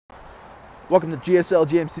Welcome to GSL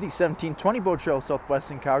GMC 1720 Boat Trail,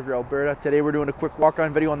 Southwest in Calgary, Alberta. Today we're doing a quick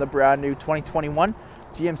walk-on video on the brand new 2021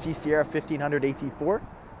 GMC Sierra 1500 AT4.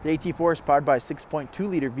 The AT4 is powered by a 6.2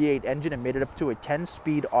 liter V8 engine and made it up to a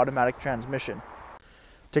 10-speed automatic transmission.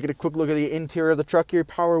 Taking a quick look at the interior of the truck here,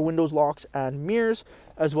 power windows, locks, and mirrors,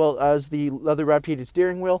 as well as the leather-wrapped heated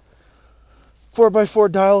steering wheel,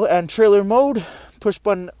 4x4 dial and trailer mode,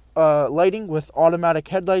 push-button lighting with automatic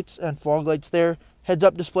headlights and fog lights there,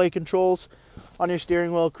 heads-up display controls on your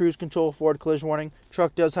steering wheel, cruise control, forward collision warning.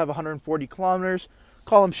 Truck does have 140 kilometers.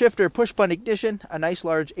 Column shifter, push-button ignition, a nice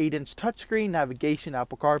large 8-inch touchscreen, navigation,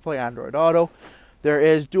 Apple CarPlay, Android Auto. There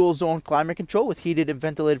is dual-zone climate control with heated and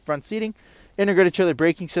ventilated front seating, integrated trailer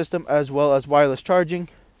braking system, as well as wireless charging,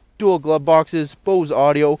 dual glove boxes, Bose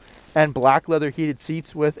audio, and black leather heated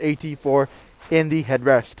seats with AT4 in the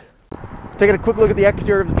headrest. Taking a quick look at the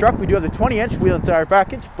exterior of the truck, we do have the 20-inch wheel and tire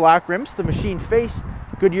package, black rims, the machine face,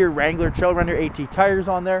 Goodyear Wrangler Trail Runner AT tires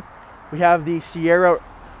on there. We have the Sierra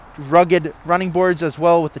rugged running boards as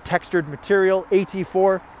well with the textured material.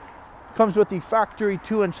 AT4 comes with the factory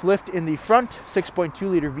 2-inch lift in the front, 6.2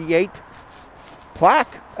 liter V8.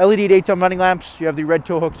 Plaque, LED daytime running lamps. You have the red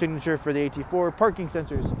tow hook signature for the AT4, parking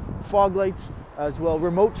sensors, fog lights as well,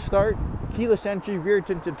 remote start, keyless entry, rear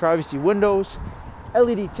tinted privacy windows,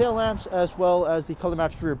 LED tail lamps, as well as the color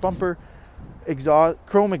matched rear bumper,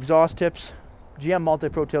 chrome exhaust tips, GM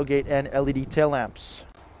multi-pro tailgate, and LED tail lamps.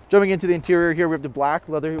 Jumping into the interior here, we have the black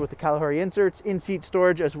leather with the Calgary inserts, in-seat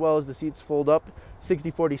storage, as well as the seats fold up,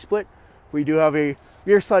 60-40 split. We do have a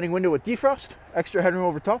rear sliding window with defrost, extra headroom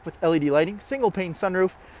over top with LED lighting, single pane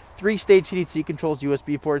sunroof, 3-stage heated seat controls,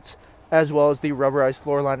 USB ports, as well as the rubberized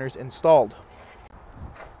floor liners installed.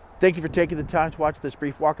 Thank you for taking the time to watch this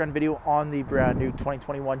brief walk-on video on the brand new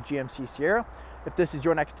 2021 GMC Sierra. If this is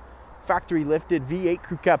your next factory lifted V8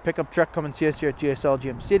 crew cab pickup truck, come and see us here at GSL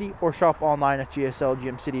GM City or shop online at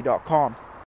gslgmcity.com.